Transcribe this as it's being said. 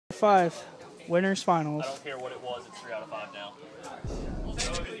5. Winners finals. I don't care what it was, it's 3 out of 5 now.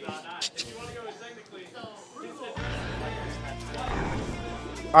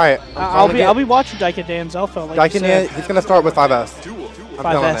 All right, I'll be watching DaikenXDan's Elphelt. Like DaikenXDan, he's gonna start with 5S.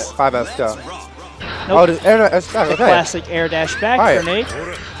 I'm feeling it. 5S, go. Nope. Oh, air dash back. Okay. Classic air dash back grenade.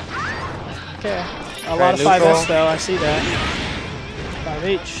 Okay. A lot of 5S though. I see that.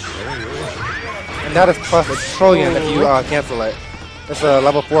 5H. And that is plus a trillion if you cancel it. It's a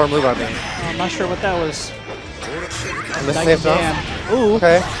level 4 move, I think. I'm not sure what that was. Safe jump. Ooh.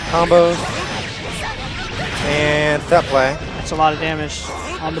 Okay. Combos. And step play. That's a lot of damage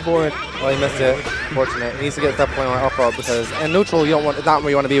on the board. Well, he missed it. Fortunate. He needs to get step play on Elphelt because in neutral you don't want. It's not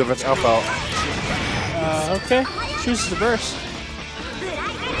where you want to be with Elphelt. Okay. Chooses the burst.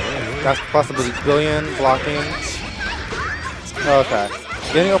 That's possibly billion blocking. Okay.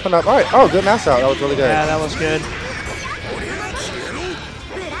 Getting opened up. All right. Oh, good mash out. That was really good. Yeah, that was good.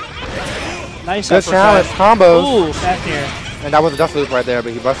 Nice. Good challenge. Combos. Ooh, back here. And that was a death loop right there,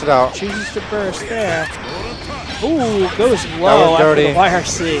 but he busted out. Chooses to burst there. Ooh, goes low after the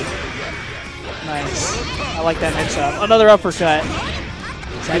YRC. Nice. I like that mix-up. Another uppercut.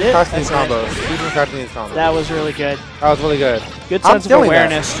 Is that it? That's combos. That was really good. That was really good. Good sense of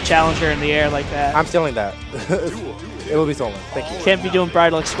awareness to challenge her in the air like that. I'm stealing that. It will be stolen. Thank you. Can't be doing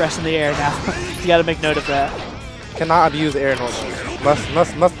Bridal Express in the air now. You got to make note of that. Cannot abuse air normally.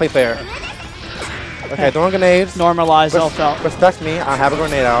 Must play fair. Okay, throwing grenades. Normalize Elphelt. Respect me. I have a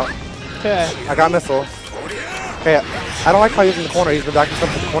grenade out. Okay. I got missiles. Okay, I don't like how he's in the corner. He's been backing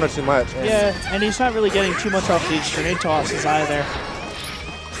himself to the corner too much. Yeah, and he's not really getting too much off these grenade tosses either.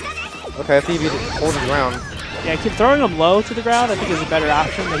 Okay, I see if he holds the ground. Yeah, throwing him low to the ground I think is a better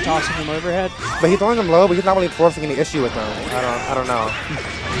option than tossing him overhead. But he's throwing him low, but he's not really forcing any issue with them. I don't know.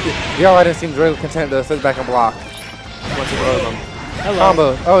 Raiden seems really content to sit back and block once he throws them. Hello.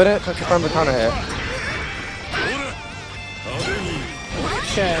 Combo. Oh, it didn't confirm the counter hit.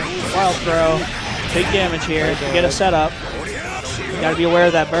 Okay, wild throw. Big damage here to get a setup. You gotta be aware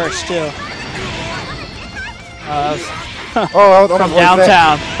of that burst too. Oh, that was from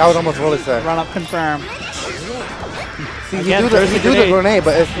downtown. That was almost really sick. Run up confirm. See, he threw the grenade,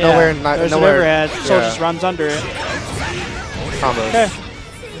 but it's nowhere. There's nowhere. an overhead. So it just runs under it. Combos. Okay.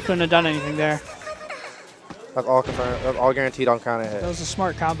 Couldn't have done anything there. That's all confirmed. That's all guaranteed on counter hit. That was a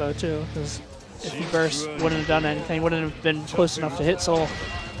smart combo too, because if he burst, wouldn't have done anything. Wouldn't have been close enough to hit Soul.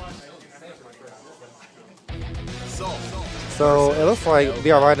 So it looks like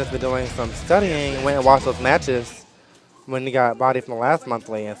VR Raiden's been doing some studying, went and watched those matches when he got bodied from the last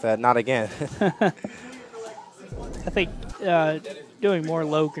monthly and said, not again. I think doing more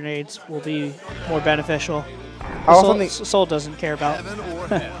low grenades will be more beneficial. Soul doesn't care about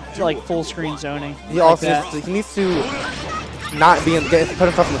like full screen zoning. He also needs to not be put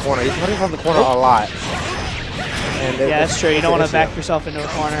himself in the corner. He's putting himself in the corner a lot. And yeah, that's true. You don't want to back yourself into a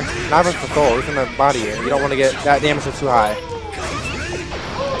corner. Not even for Soul. He's going to body you. You don't want to get that damage too high.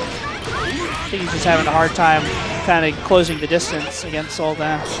 I think he's just having a hard time kind of closing the distance against Soul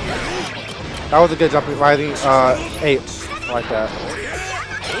now. That was a good jump. Rising 8. I like that.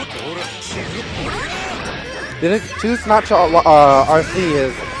 Didn't choose not to RC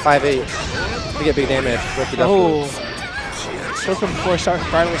his 5-8 to get big damage with the death loop. Took him before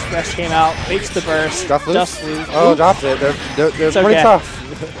Bridal Express came out. Baits the burst. Death loop? Oh, dropped it. They're pretty tough.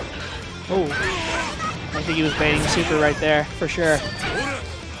 Oh, I think he was baiting super right there for sure.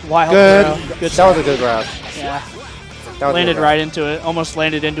 Wild throw. Good. That was a good grab. Yeah. Landed right into it. Almost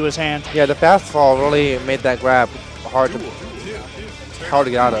landed into his hand. Yeah, the fast fall really made that grab hard to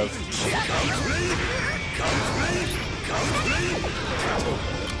get out of.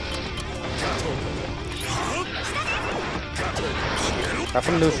 That's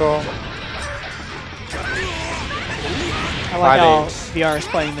from neutral. I like how VR is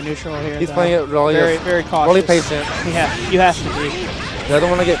playing the neutral here. He's playing it really very cautious. Really patient. Yeah, you have to be. He doesn't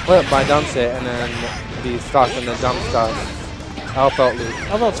want to get clipped by dumb shit and then be stuck in the dumb stuff. Elphelt loop.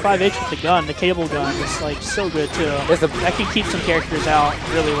 Elphelt's 5H with the gun, the cable gun, is like so good too. That can keep some characters out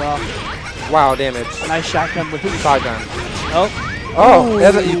really well. Wow, damage. Nice shotgun loop. Shotgun. Oh,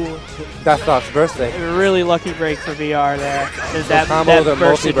 that sucks. Birthday. A really lucky break for VR there. That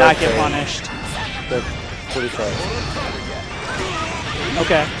burst did not get punished. They're pretty close.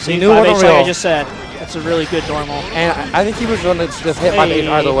 Okay, so you knew what I just said. That's a really good normal. And I think he was going to just hit 5-8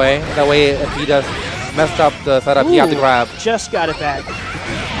 either way. That way, if he just messed up the setup, he had to grab. Just got it back.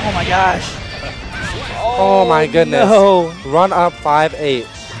 Oh my gosh. Oh my goodness. No. Run up 5-8.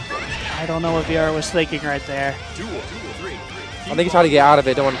 I don't know what VR was thinking right there. I think he tried to get out of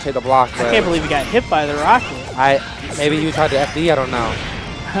it. Don't want to take the block. I can't believe he got hit by the rocket. Maybe he tried to FD. I don't know.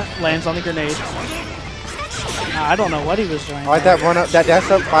 Lands on the grenade. I don't know what he was doing. I like that run-up, that dash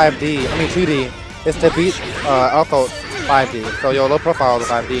up 5D, I mean 2D. It's to beat Elphelt 5D. So your low profile is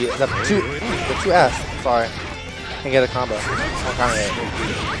 5D. The 2S, sorry. Can get a combo.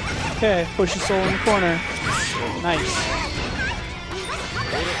 Okay, push his soul in the corner. Nice.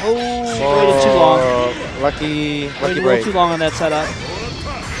 Oh, waited too long. Lucky Waited a little break. too long on that setup.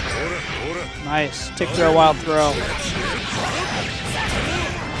 Nice. Tick throw, wild throw.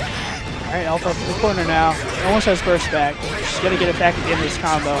 Alright, Elphelt to the corner now. Almost has burst back. She's going to get it back at the end of this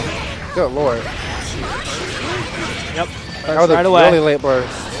combo. Good lord. Yep. That was right a away. really late burst.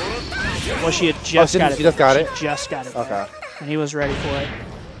 Well, she had just got it. She just got it? She just got it. Okay. And he was ready for it.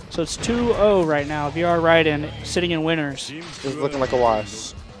 So it's 2-0 right now. VR Raiden sitting in winners. It's looking like a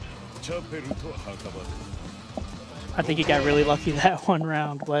wash. I think he got really lucky that one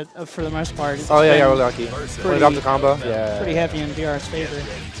round, but for the most part, it's Oh, yeah, been really lucky. When he dropped the combo? Yeah. pretty heavy in VR's favor.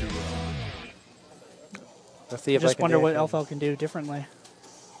 Let's see I if just I can wonder do what it. Elphelt can do differently.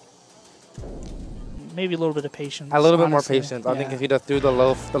 Maybe a little bit of patience. A little bit more honestly. patience. I think if he just threw the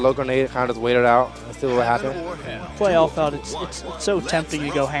low grenade, kind of just waited out and see what would happen. Play Elphelt, it's so tempting to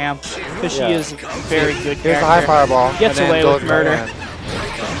go ham because she is a very good Here's character. the high fireball. Gets and then away goes with murder. right in.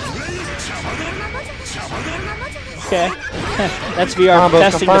 Okay. That's VR Combo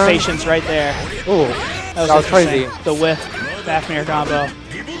testing confirmed. the patience right there. Ooh, That was crazy. interesting. The whiff, Fafnir combo.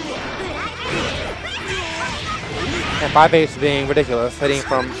 And 5H being ridiculous, hitting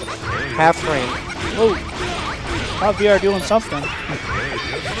from half screen. Oh, how VR doing something.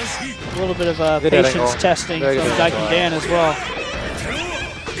 A little bit of Good patience angle. testing Very from good DaikenXDan as well.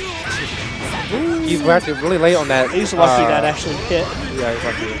 He's actually really late on that. He's lucky that actually hit. Yeah, he's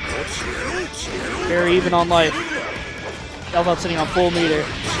lucky. Very even on life. Elphelt sitting on full meter.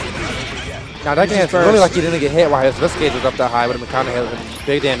 Now DaikenXDan's really lucky he didn't get hit while his risk gauge was up that high. Would have been counter hit with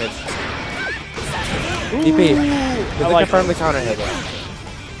big damage. DP. Does it confirm the counter hit?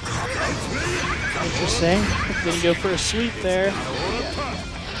 Interesting. Didn't go for a sweep there.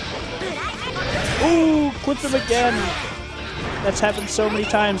 Ooh, clipped him again. That's happened so many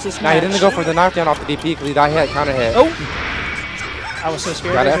times this Now match. he didn't go for the knockdown off the DP because he died hit counter hit. Oh! I was so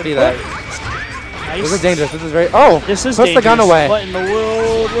scared. Gotta FD that. Nice. This is dangerous. This is very. Oh! This is puts dangerous. the gun away. What in the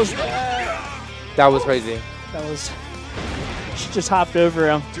world was that? That was crazy. That was. She just hopped over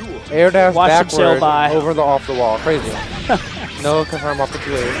him. Air dash Watch him sail by. backward over the off the wall. Crazy. No confirm off the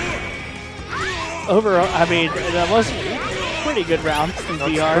 2A. I mean, that was a pretty good round from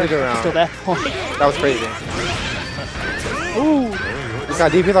VR. Pretty good round. Until that point. That was crazy. Ooh. He's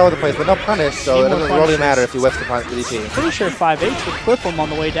got DPs all over the place, but no punish, so it doesn't really matter if he whiffs the DP. Pretty sure 5H would clip him on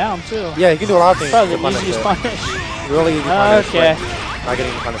the way down, too. Yeah, he can do a lot of things. Probably to the easiest punish. Really easy punish. Okay. Not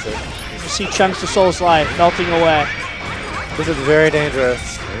getting the punishes. You see chunks of Soul's life melting away. This is very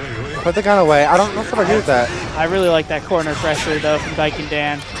dangerous. Put the gun away. I don't know if I agree with that. I really like that corner pressure, though, from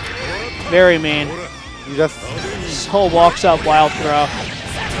DaikenXDan. Very mean. You just... Soul walks up, wild throw.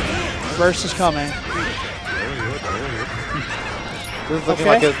 Burst is coming. This is looking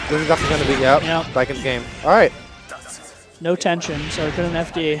like this is definitely going to be, yep. Daiken's game. All right. No tension, so it couldn't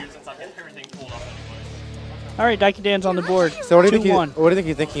FD. All right, DaikenXDan's on the board. So what do you 2-1. think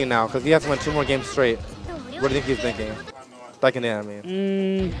he's thinking now? Because he has to win 2 more games straight. What do you think he's thinking? DaikenXDan, I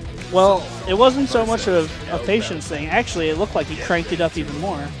mean. Well, it wasn't so much of a patience thing. Actually, it looked like he cranked it up even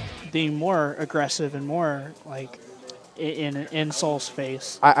more, being more aggressive and more like in Soul's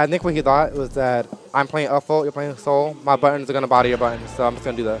face. I think what he thought was that I'm playing Elphelt, you're playing Soul. My buttons are going to body your buttons, so I'm just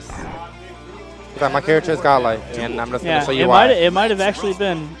going to do this. Like my character is godlike, and I'm just going to show you why. It might have actually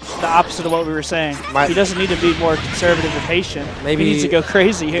been the opposite of what we were saying. He doesn't need to be more conservative and patient. Maybe he needs to go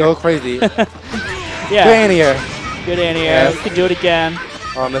crazy here. Go crazy. Yeah. Good anti-air. Good anti-air. Yes. Can do it again.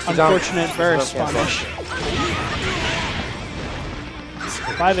 Unfortunate burst punish.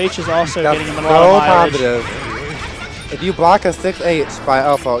 5H is also getting him a lot of mileage. Positive. If you block a 6H by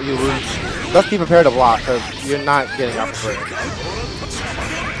Elphelt, you lose. Let's be prepared to block because you're not getting off the free.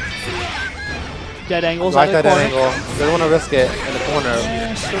 Dead angles like out of that the corner. dead angle. Doesn't want to risk it in the corner.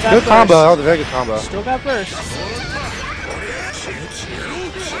 Yeah, good combo. That was a very good combo. Still got burst.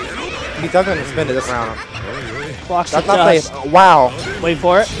 He doesn't spend it this round. Blocks That's not safe. Wow. Wait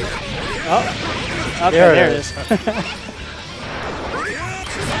for it. Oh. Okay, there it is.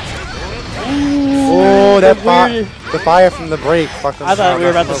 Oh, that the fire from the break. I thought we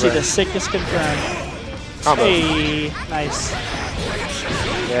were about to see the sickest confirmed. Combo. Hey, nice.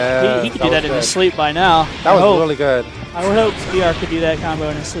 Yeah, he could do that in his sleep by now. That was really good. I would hope VR could do that combo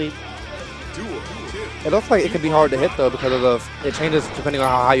in his sleep. It looks like it could be hard to hit though because of it changes depending on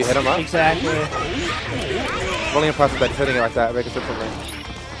how you hit him up. Exactly. Really impressive that he's hitting it like that very consistently.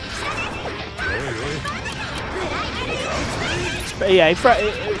 Yeah,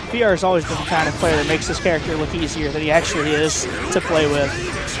 VR has always been the kind of player that makes this character look easier than he actually is to play with.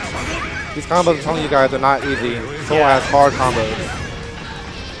 These combos, I'm telling you guys, are not easy. Soul has hard combos.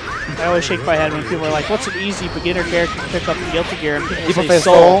 I always shake my head when people are like, what's an easy beginner character to pick up in Guilty Gear? And people say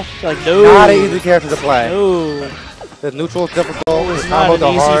Soul. They're like, no. Not an easy character to play. No. The neutral is difficult. It's not an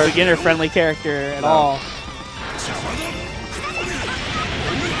easy beginner-friendly character at all.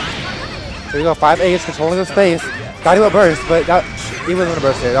 There you go, 5H controlling the space. Got him a burst, but he wasn't a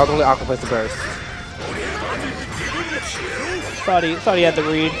burst there. That was only awkward place to burst. Thought he had the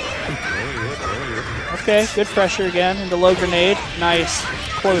read. Okay, good pressure again into low grenade. Nice.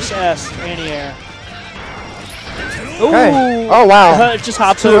 Close S, anti-air. Okay. Oh, wow. It just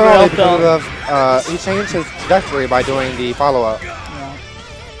hops over Elphelt. He changed his trajectory by doing the follow-up. Yeah.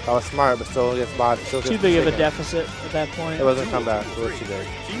 That was smart, but still gets bodied. Too big of a deficit at that point. It wasn't a comeback. It was too big.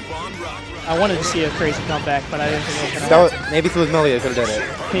 I wanted to see a crazy comeback, but I didn't think it was going to happen. Maybe if it was Millie, it could have did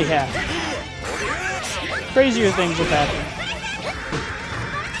it. Yeah. Crazier things have happened.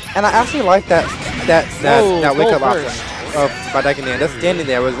 And I actually like that wake-up option by DaikenXDan. Just standing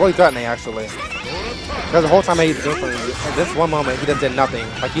there was really threatening, actually. Because the whole time he was doing something, at this one moment, he just did nothing.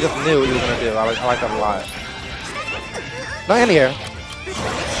 Like, he just knew what he was going to do. I like that a lot. Not in here.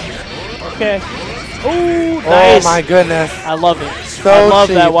 Okay. Ooh, nice. Oh, my goodness. I love it. So I love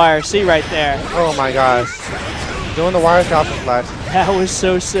cheap. that wire. See right there. Oh, my gosh. Doing the wire option flash. That was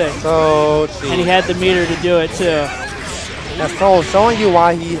so sick. So cheap. And he had the meter to do it, too. That's so showing you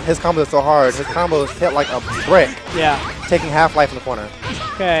why his combos are so hard. His combos hit like a brick. Yeah. Taking half life in the corner.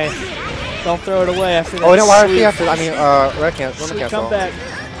 Okay. Don't throw it away after that. Oh, he didn't wire C after. I mean, red cancel. Come back.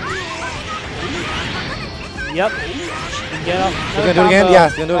 Yep. Get up. He's gonna do it again?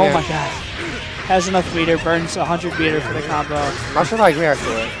 Yes, he's gonna do it again. Oh my god. Has enough meter, burns 100 meter for the combo. Not sure if I agree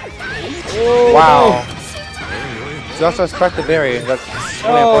actually. Oh, wow. So also expect the berry. That's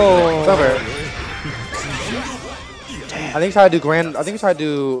really unfortunate. It's over. I think he tried to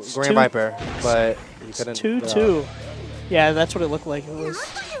do Grand Viper, but he couldn't. 2-2. Yeah, that's what it looked like. It was.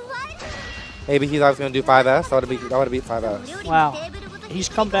 Maybe he thought he was gonna do 5S. That would have beat 5S. Wow. He's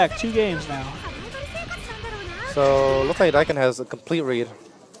come back 2 games now. So looks like Daiken has a complete read.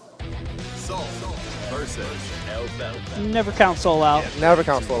 Never count Soul out. Never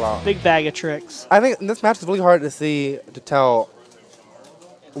count Soul out. Big bag of tricks. I think this match is really hard to tell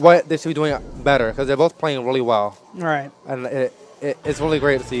what they should be doing better because they're both playing really well. Right. And it's really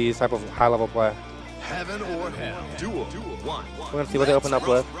great to see this type of high-level play. Heaven or hell. Duel. We're going to see what they open up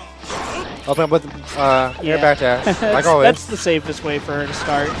with. Open up with air back dash, like always. That's the safest way for her to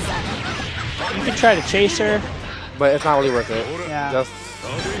start. You can try to chase her. But it's not really worth it. Yeah. Just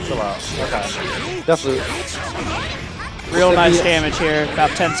chill out. Okay. Just loot. Real nice damage here, about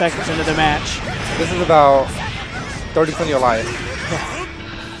 10 seconds into the match. This is about 30% of your life. Yeah.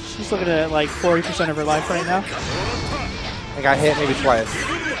 She's looking at like 40% of her life right now. And got hit maybe twice.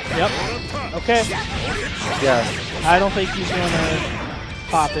 Yep. Okay. Yeah. I don't think he's going to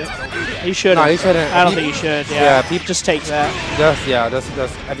pop it. He shouldn't. No, he shouldn't. I don't think he should. Yeah. Yeah. Just take that. Just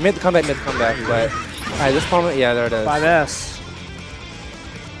mid comeback. But at this moment, yeah, there it is. 5S.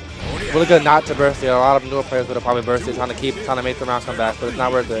 Really good not to burst it. A lot of newer players would have probably bursted, trying to make the round come back, but it's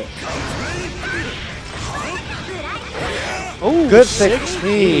not worth it. Oh, good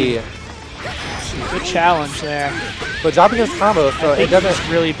 6P. Good challenge there. But dropping his combo, so it doesn't. He's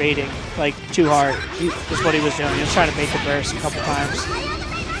really baiting, like too hard. Is what he was doing. He was trying to bait the burst a couple times.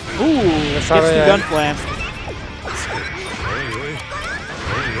 Ooh, gets the gun flam.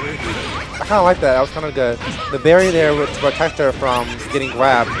 I kind of like that. That was kind of good. The berry there would protect her from getting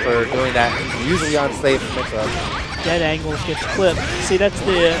grabbed for doing that usually unsafe mix-up. Dead angles gets clipped. See, that's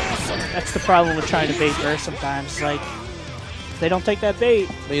the problem with trying to bait burst sometimes. Like, if they don't take that bait.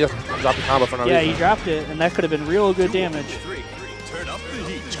 Then you just drop the combo for no reason. Yeah, he dropped it, and that could have been real good damage.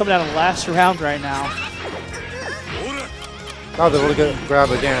 It's coming out of the last round right now. That was a really good grab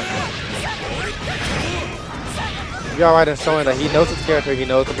again. You're right in showing that he knows his character, he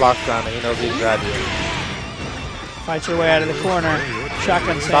knows the block down, and he knows he can grab you. Fights your way out of the corner.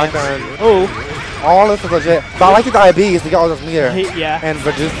 Shotgun stance. Shotgun. Oh. All this is legit. But I like the IBs to get all this meter. Yeah. And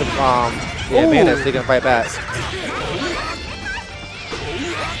reduce the advantage so he can fight back.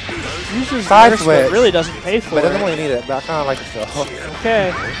 Uses side burst, switch. But really doesn't pay for but it. But doesn't really need it, but I kind of like it still.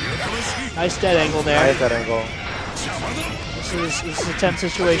 Okay. Nice dead angle there. Nice dead angle. This is a tense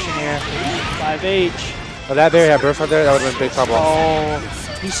situation here. 5H. If that berry had burst right there, that would have been big trouble. Oh,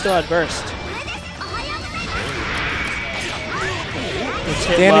 he still had burst.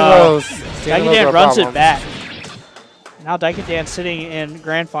 Danny Rose. DaikenXDan runs it back. Now DaikenXDan sitting in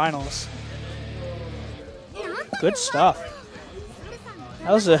grand finals. Good stuff.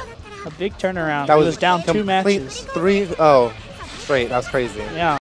 That was a big turnaround. That was down 2 matches. 3-0 straight. That's crazy. Yeah.